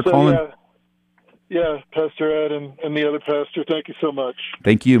 thanks for calling. Yeah, Pastor Ed and the other pastor, thank you so much.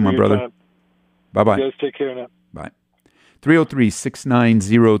 Thank you, my brother. Bye-bye. You guys take care now. Bye.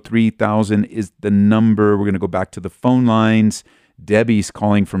 303-690-3000 is the number. We're going to go back to the phone lines. Debbie's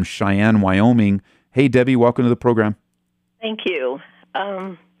calling from Cheyenne, Wyoming. Hey, Debbie, welcome to the program. Thank you.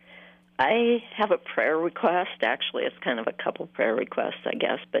 I have a prayer request. Actually, it's kind of a couple prayer requests, I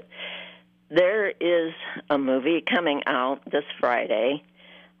guess. But there is a movie coming out this Friday.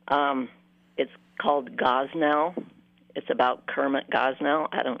 It's called Gosnell. It's about Kermit Gosnell.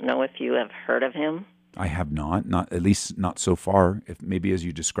 I don't know if you have heard of him. I have not at least not so far. If maybe as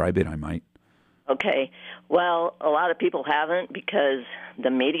you describe it, I might. Okay. Well, a lot of people haven't because the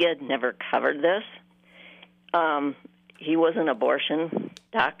media never covered this. He was an abortion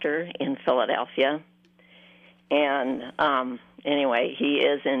doctor in Philadelphia. And anyway, he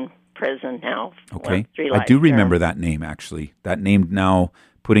is in prison now. Okay. I do remember that name, actually. That name now,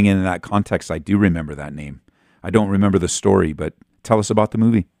 putting it in that context, I do remember that name. I don't remember the story, but tell us about the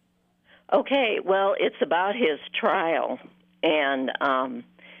movie. Okay, well, it's about his trial, and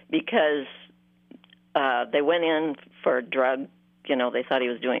because they went in for drug, they thought he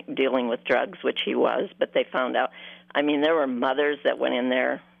was dealing with drugs, which he was, but they found out. I mean, there were mothers that went in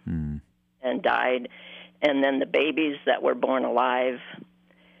there and died, and then the babies that were born alive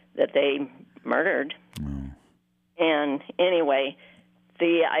that they murdered. And anyway,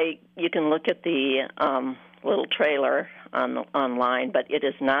 you can look at the little trailer online, but it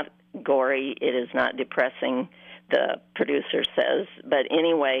is not gory. It is not depressing, the producer says. But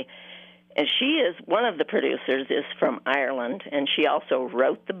anyway, and she is, one of the producers is from Ireland, and she also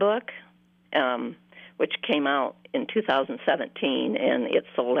wrote the book, which came out in 2017, and it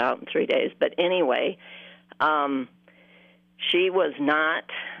sold out in 3 days. But anyway, she was not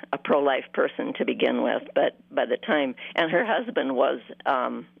a pro-life person to begin with, but by the time, and her husband was,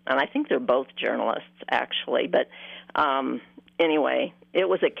 and I think they're both journalists, actually, but anyway, it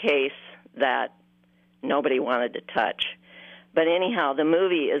was a case that nobody wanted to touch. But anyhow, the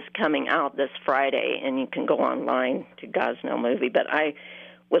movie is coming out this Friday, and you can go online to Gosnell Movie. But I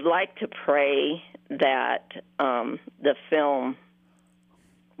would like to pray that the film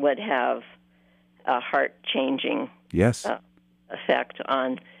would have a heart-changing Yes. effect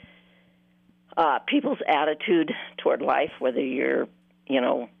on people's attitude toward life, whether you're,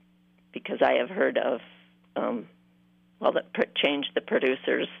 because I have heard of, that changed the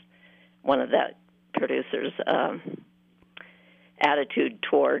producers, one of that producers' attitude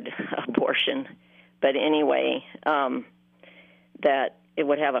toward abortion. But anyway, that it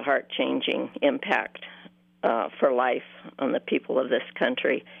would have a heart-changing impact for life on the people of this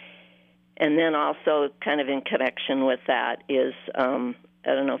country. And then also kind of in connection with that is, I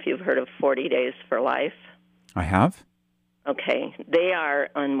don't know if you've heard of 40 Days for Life. I have. Okay. They are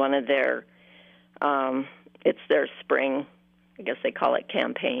on one of their, it's their spring, I guess they call it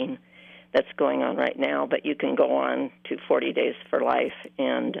campaign, that's going on right now. But you can go on to 40 Days for Life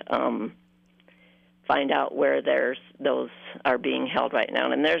and find out where those are being held right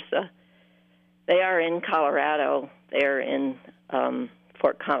now. And they are in Colorado. They're in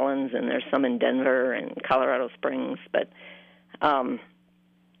Fort Collins, and there's some in Denver and Colorado Springs. But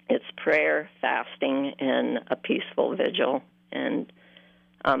it's prayer, fasting, and a peaceful vigil. And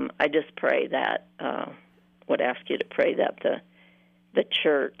I just pray that, would ask you to pray that the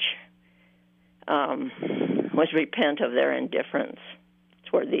church would repent of their indifference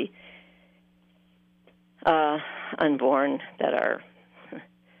toward the unborn that are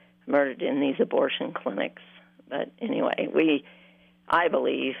murdered in these abortion clinics. But anyway, I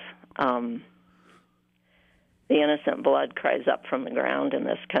believe the innocent blood cries up from the ground in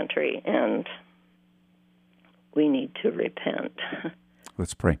this country, and we need to repent.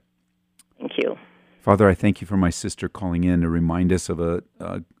 Let's pray. Thank you. Father, I thank you for my sister calling in to remind us of a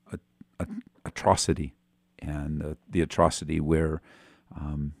atrocity, and the atrocity where,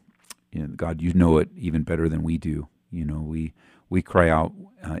 God, you know it even better than we do. We cry out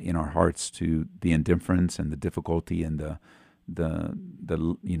in our hearts to the indifference and the difficulty and the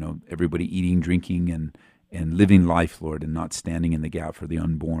everybody eating, drinking, and living life, Lord, and not standing in the gap for the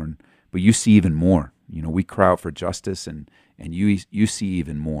unborn. But you see even more. We cry out for justice, and you see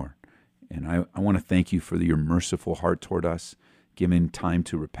even more. And I want to thank you for your merciful heart toward us, giving time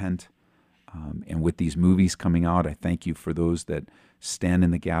to repent. And with these movies coming out, I thank you for those that stand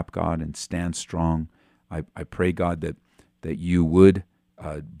in the gap, God, and stand strong. I pray, God, that you would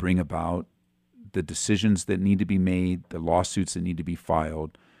bring about the decisions that need to be made, the lawsuits that need to be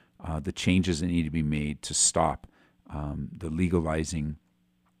filed, the changes that need to be made to stop the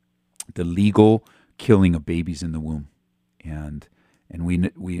legal killing of babies in the womb. And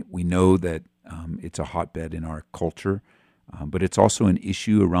we know that it's a hotbed in our culture, but it's also an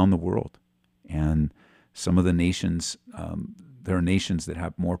issue around the world. And some of the nations, there are nations that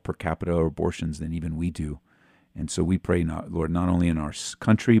have more per capita abortions than even we do. And so we pray, Lord, not only in our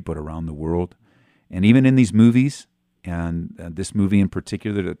country, but around the world. And even in these movies, and this movie in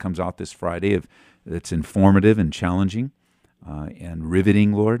particular that comes out this Friday, that's informative and challenging and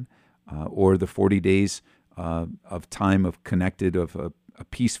riveting, Lord, or the 40 days of time of connected, of a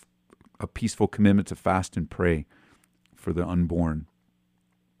peaceful commitment to fast and pray for the unborn.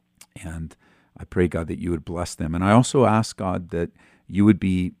 And I pray, God, that you would bless them. And I also ask, God, that you would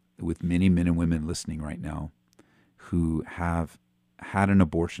be with many men and women listening right now who have had an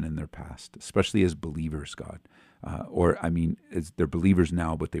abortion in their past, especially as believers, God. As they're believers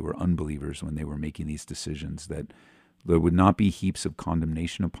now, but they were unbelievers when they were making these decisions, that there would not be heaps of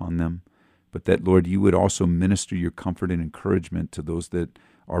condemnation upon them, but that, Lord, you would also minister your comfort and encouragement to those that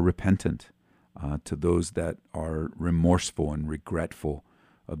are repentant, to those that are remorseful and regretful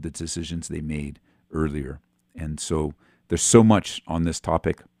of the decisions they made earlier. And so there's so much on this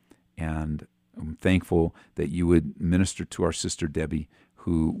topic, and I'm thankful that you would minister to our sister Debbie,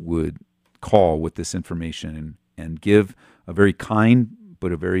 who would call with this information and give a very kind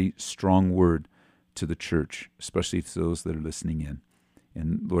but a very strong word to the church, especially to those that are listening in.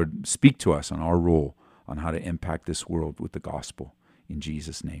 And Lord, speak to us on our role on how to impact this world with the gospel. In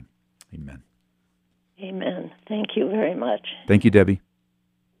Jesus' name, amen. Amen. Thank you very much. Thank you, Debbie.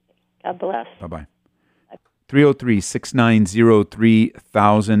 God bless. Bye-bye.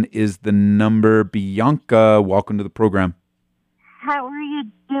 303-690-3000 is the number. Bianca, welcome to the program. How are you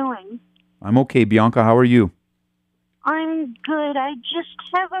doing? I'm okay, Bianca. How are you? I'm good. I just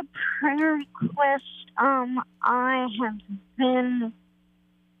have a prayer request. I have been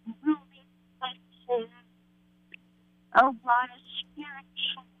really facing a lot of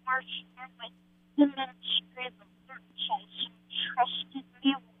spiritual warfare with the ministry of the Lord has entrusted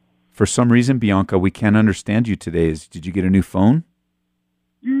me. For some reason, Bianca, we can't understand you today. Did you get a new phone?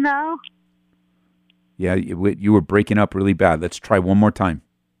 No. Yeah, you were breaking up really bad. Let's try one more time.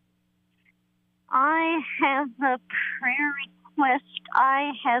 I have a prayer request.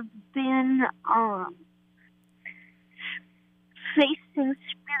 I have been facing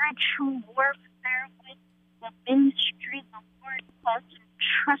spiritual warfare with the ministry the Lord has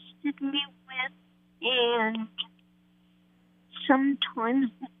entrusted me with, and sometimes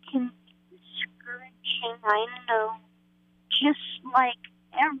it can be discouraging. I know, just like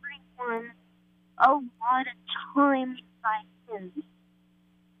everyone, a lot of times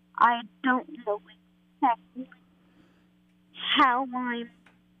I don't know exactly how I'm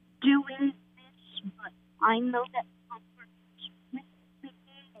doing this, but I know that the Lord is with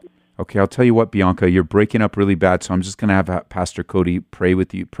me. Okay, I'll tell you what, Bianca, you're breaking up really bad, so I'm just going to have Pastor Cody pray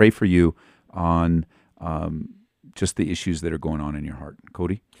for you on just the issues that are going on in your heart.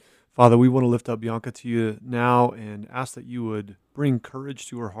 Cody? Father, we want to lift up Bianca to you now and ask that you would bring courage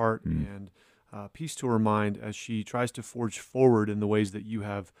to her heart and peace to her mind as she tries to forge forward in the ways that you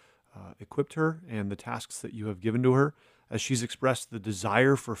have equipped her and the tasks that you have given to her. As she's expressed the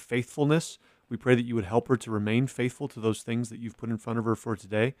desire for faithfulness, we pray that you would help her to remain faithful to those things that you've put in front of her for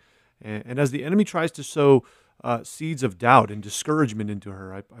today. And as the enemy tries to sow seeds of doubt and discouragement into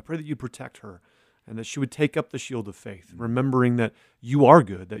her, I pray that you protect her and that she would take up the shield of faith, remembering that you are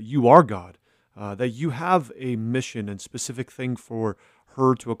good, that you are God, that you have a mission and specific thing for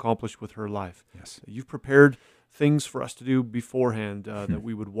her to accomplish with her life. Yes. You've prepared things for us to do beforehand that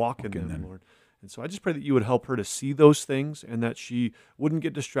we would walk in them, Lord. And so I just pray that you would help her to see those things and that she wouldn't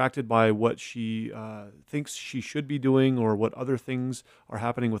get distracted by what she thinks she should be doing or what other things are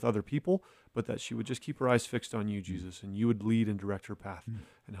happening with other people, but that she would just keep her eyes fixed on you, Jesus, and you would lead and direct her path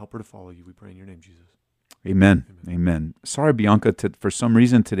and help her to follow you. We pray in your name, Jesus. Amen. Amen. Sorry, Bianca, for some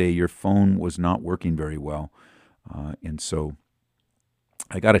reason today your phone was not working very well. And so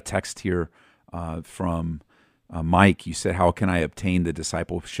I got a text here from Mike. You said, how can I obtain the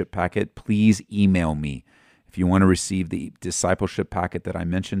discipleship packet? Please email me. If you want to receive the discipleship packet that I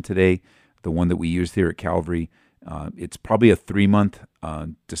mentioned today, the one that we used here at Calvary, it's probably a 3-month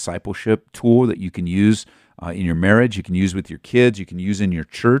discipleship tool that you can use in your marriage, you can use with your kids, you can use in your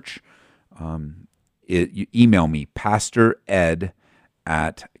church. You email me,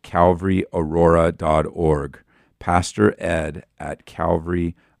 pastored@calvaryaurora.org,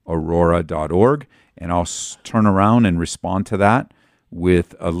 pastored@calvaryaurora.org, and I'll turn around and respond to that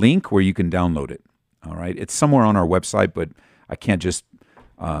with a link where you can download it. All right, it's somewhere on our website, but I can't just.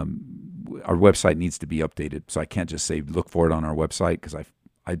 Our website needs to be updated, so I can't just say look for it on our website because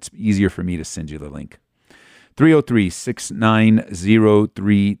it's easier for me to send you the link.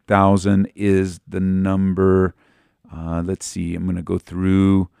 303-690-3000 is the number. Let's see. I'm going to go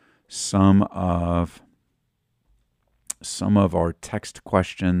through some of our text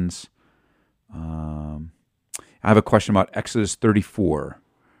questions. I have a question about Exodus 34.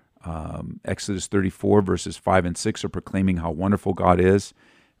 Exodus 34 verses 5 and 6 are proclaiming how wonderful God is.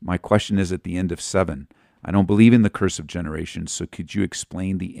 My question is at the end of 7. I don't believe in the curse of generations, so could you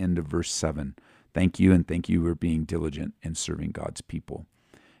explain the end of verse 7? Thank you, and thank you for being diligent in serving God's people.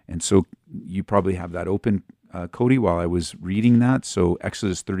 And so you probably have that open, Cody, while I was reading that. So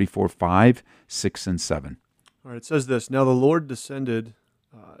Exodus 34, 5, 6, and 7. All right, it says this, Now the Lord descended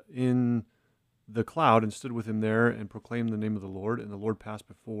in the cloud and stood with him there and proclaimed the name of the Lord. And the Lord passed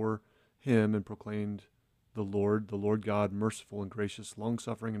before him and proclaimed the Lord God, merciful and gracious,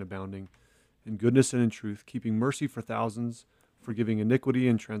 long-suffering and abounding in goodness and in truth, keeping mercy for thousands, forgiving iniquity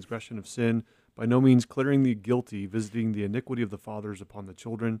and transgression of sin, by no means clearing the guilty, visiting the iniquity of the fathers upon the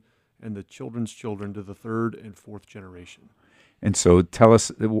children and the children's children to the 3rd and 4th generation. And so tell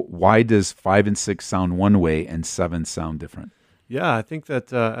us, why does 5 and 6 sound one way and 7 sound different? Yeah, I think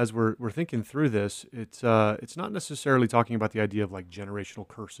that as we're thinking through this, it's not necessarily talking about the idea of like generational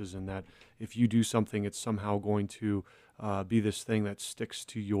curses and that if you do something, it's somehow going to be this thing that sticks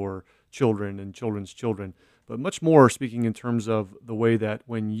to your children and children's children, but much more speaking in terms of the way that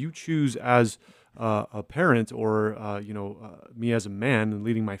when you choose as a parent or me as a man and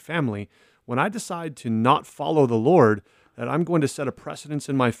leading my family, when I decide to not follow the Lord, that I'm going to set a precedence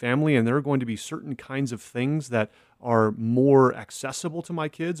in my family and there are going to be certain kinds of things that are more accessible to my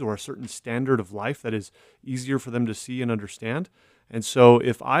kids or a certain standard of life that is easier for them to see and understand. And so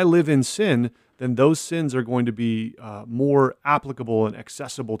if I live in sin, then those sins are going to be more applicable and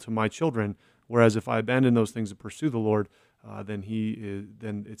accessible to my children. Whereas if I abandon those things and pursue the Lord, then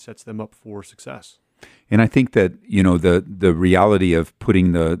it sets them up for success. And I think that, the reality of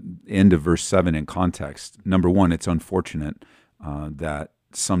putting the end of verse 7 in context, number one, it's unfortunate that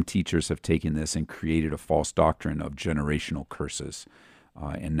some teachers have taken this and created a false doctrine of generational curses.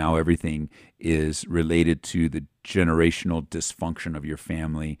 And now everything is related to the generational dysfunction of your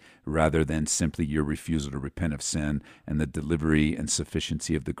family rather than simply your refusal to repent of sin and the delivery and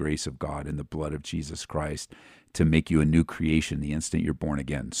sufficiency of the grace of God in the blood of Jesus Christ to make you a new creation the instant you're born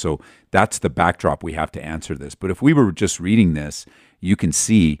again. So that's the backdrop we have to answer this. But if we were just reading this, you can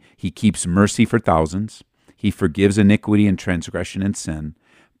see he keeps mercy for thousands. He forgives iniquity and transgression and sin.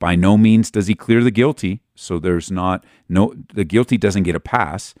 By no means does he clear the guilty, so the guilty doesn't get a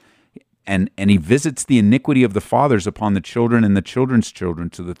pass. And he visits the iniquity of the fathers upon the children and the children's children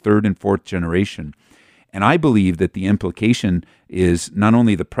to the third and fourth generation. And I believe that the implication is not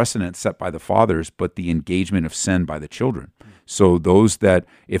only the precedent set by the fathers, but the engagement of sin by the children. So those that,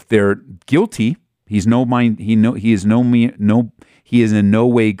 if they're guilty, he is in no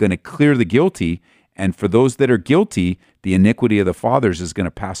way going to clear the guilty. And for those that are guilty, the iniquity of the fathers is going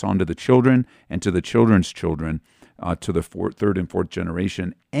to pass on to the children and to the children's children, to the third and fourth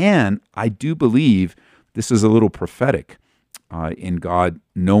generation. And I do believe this is a little prophetic in God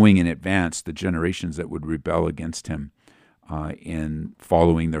knowing in advance the generations that would rebel against him in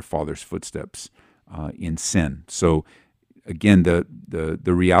following their father's footsteps in sin. So again, the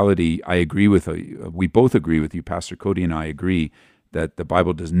reality, I agree with, we both agree with you, Pastor Cody and I agree, that the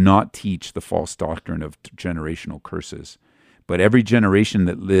Bible does not teach the false doctrine of generational curses. But every generation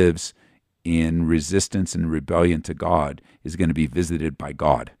that lives in resistance and rebellion to God is going to be visited by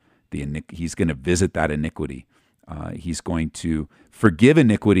God. He's going to visit that iniquity. He's going to forgive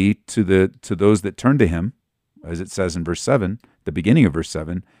iniquity to those that turn to him, as it says in verse 7, the beginning of verse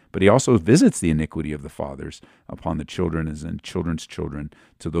 7, but he also visits the iniquity of the fathers upon the children and children's children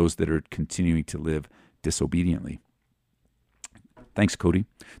to those that are continuing to live disobediently. Thanks, Cody.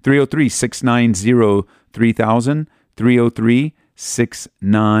 303-690-3000,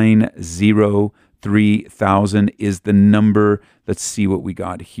 303-690-3000 is the number. Let's see what we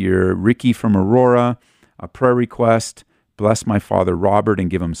got here. Ricky from Aurora, a prayer request. Bless my father Robert and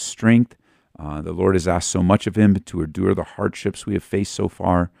give him strength. The Lord has asked so much of him to endure the hardships we have faced so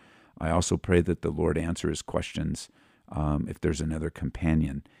far. I also pray that the Lord answer his questions if there's another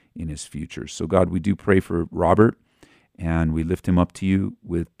companion in his future. So God, we do pray for Robert. And we lift him up to you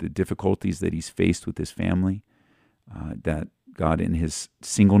with the difficulties that he's faced with his family, that God, in his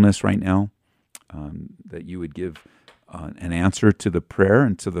singleness right now, that you would give an answer to the prayer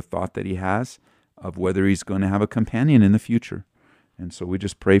and to the thought that he has of whether he's going to have a companion in the future. And so we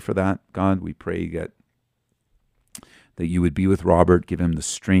just pray for that, God. We pray that you would be with Robert, give him the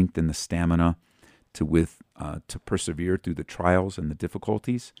strength and the stamina to persevere through the trials and the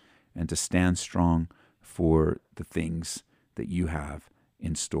difficulties and to stand strong for the things that you have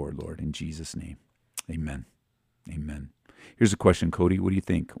in store, Lord, in Jesus' name. Amen. Amen. Here's a question, Cody. What do you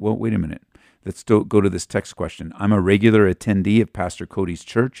think? Well, wait a minute. Let's go to this text question. I'm a regular attendee of Pastor Cody's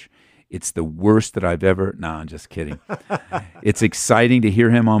church. It's the worst that I've ever... Nah, I'm just kidding. It's exciting to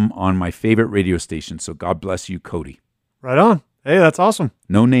hear him on my favorite radio station, so God bless you, Cody. Right on. Hey, that's awesome.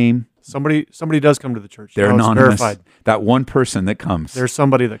 No name. Somebody does come to the church. They're anonymous. Verified. That one person that comes. There's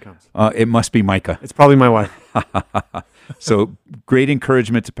somebody that comes. It must be Micah. It's probably my wife. So great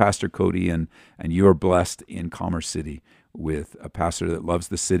encouragement to Pastor Cody, and you are blessed in Commerce City with a pastor that loves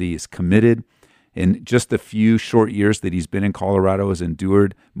the city, is committed. In just the few short years that he's been in Colorado, has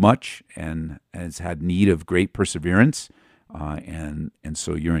endured much and has had need of great perseverance, and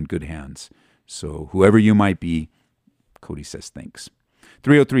so you're in good hands. So whoever you might be, Cody says thanks.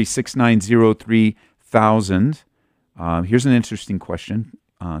 303-690-3000. Here's an interesting question,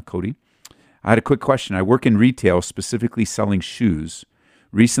 Cody. I had a quick question. I work in retail, specifically selling shoes.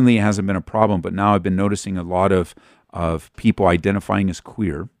 Recently, it hasn't been a problem, but now I've been noticing a lot of people identifying as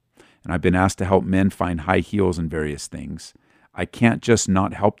queer, and I've been asked to help men find high heels and various things. I can't just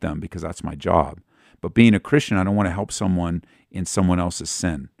not help them because that's my job. But being a Christian, I don't want to help someone in someone else's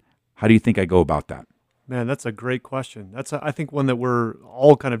sin. How do you think I go about that? Man, that's a great question. That's, I think, one that we're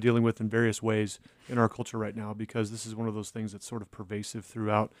all kind of dealing with in various ways in our culture right now, because this is one of those things that's sort of pervasive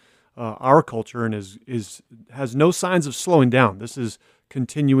throughout our culture and has no signs of slowing down. This is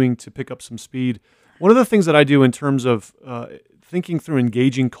continuing to pick up some speed. One of the things that I do in terms of thinking through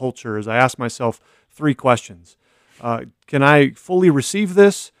engaging culture is I ask myself 3 questions. Can I fully receive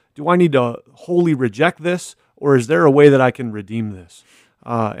this? Do I need to wholly reject this? Or is there a way that I can redeem this?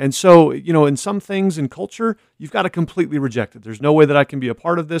 And so, in some things in culture, you've got to completely reject it. There's no way that I can be a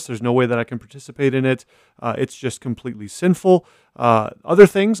part of this. There's no way that I can participate in it. It's just completely sinful. Other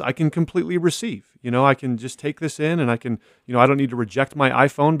things I can completely receive. I can just take this in and I can, I don't need to reject my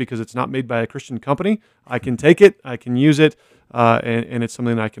iPhone because it's not made by a Christian company. I can take it. I can use it. and it's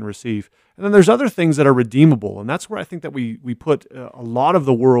something that I can receive. And then there's other things that are redeemable, and that's where I think that we put a lot of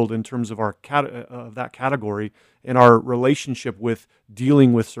the world in terms of our that category in our relationship with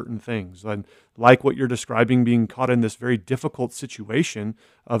dealing with certain things. And like what you're describing, being caught in this very difficult situation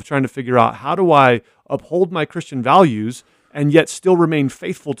of trying to figure out, how do I uphold my Christian values and yet still remain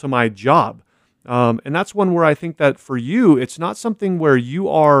faithful to my job? And that's one where I think that for you, it's not something where you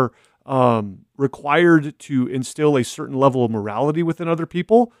are required to instill a certain level of morality within other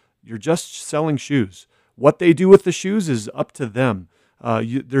people. You're just selling shoes. What they do with the shoes is up to them.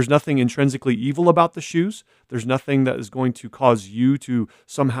 There's nothing intrinsically evil about the shoes. There's nothing that is going to cause you to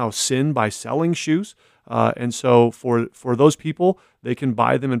somehow sin by selling shoes. And so for those people, they can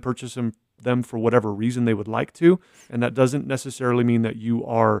buy them and purchase them for whatever reason they would like to. And that doesn't necessarily mean that you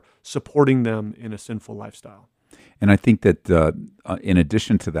are supporting them in a sinful lifestyle. And I think that in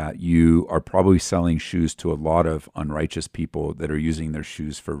addition to that, you are probably selling shoes to a lot of unrighteous people that are using their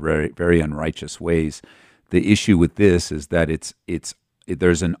shoes for very, very unrighteous ways. The issue with this is that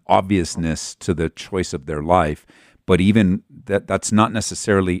there's an obviousness to the choice of their life, but even that's not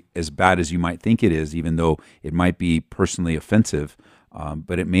necessarily as bad as you might think it is, even though it might be personally offensive.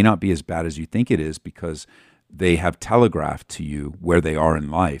 But it may not be as bad as you think it is, because they have telegraphed to you where they are in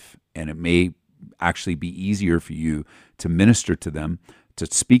life, and it may actually be easier for you to minister to them, to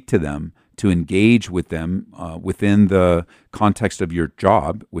speak to them, to engage with them within the context of your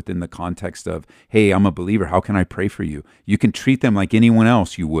job, within the context of, hey, I'm a believer, how can I pray for you? You can treat them like anyone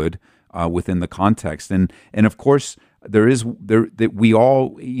else you would within the context. And of course, that we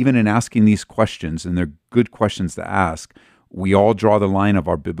all, even in asking these questions, and they're good questions to ask, we all draw the line of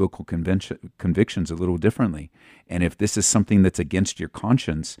our biblical convictions a little differently. And if this is something that's against your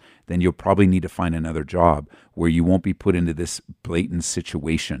conscience, then you'll probably need to find another job where you won't be put into this blatant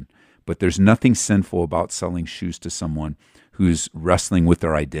situation. But there's nothing sinful about selling shoes to someone who's wrestling with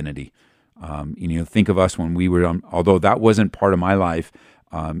their identity. Think of us when we were, although that wasn't part of my life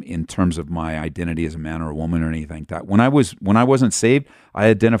in terms of my identity as a man or a woman or anything like that. When I wasn't saved, I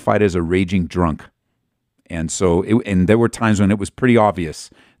identified as a raging drunk. And so, and there were times when it was pretty obvious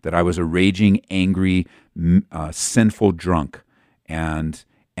that I was a raging, angry, sinful drunk, and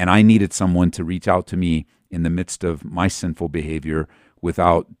I needed someone to reach out to me in the midst of my sinful behavior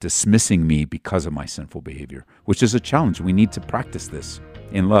without dismissing me because of my sinful behavior, which is a challenge. We need to practice this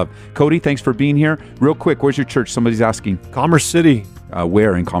in love. Cody, thanks for being here. Real quick, where's your church? Somebody's asking. Commerce City.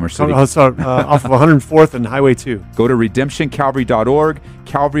 Where in Commerce City? Off of 104th and Highway 2. Go to redemptioncalvary.org,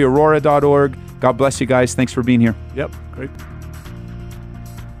 calvaryaurora.org. God bless you guys. Thanks for being here. Yep, great.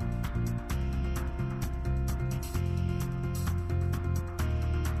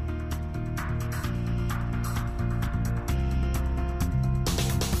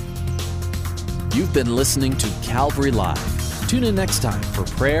 You've been listening to Calvary Live. Tune in next time for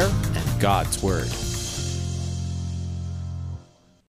prayer and God's Word.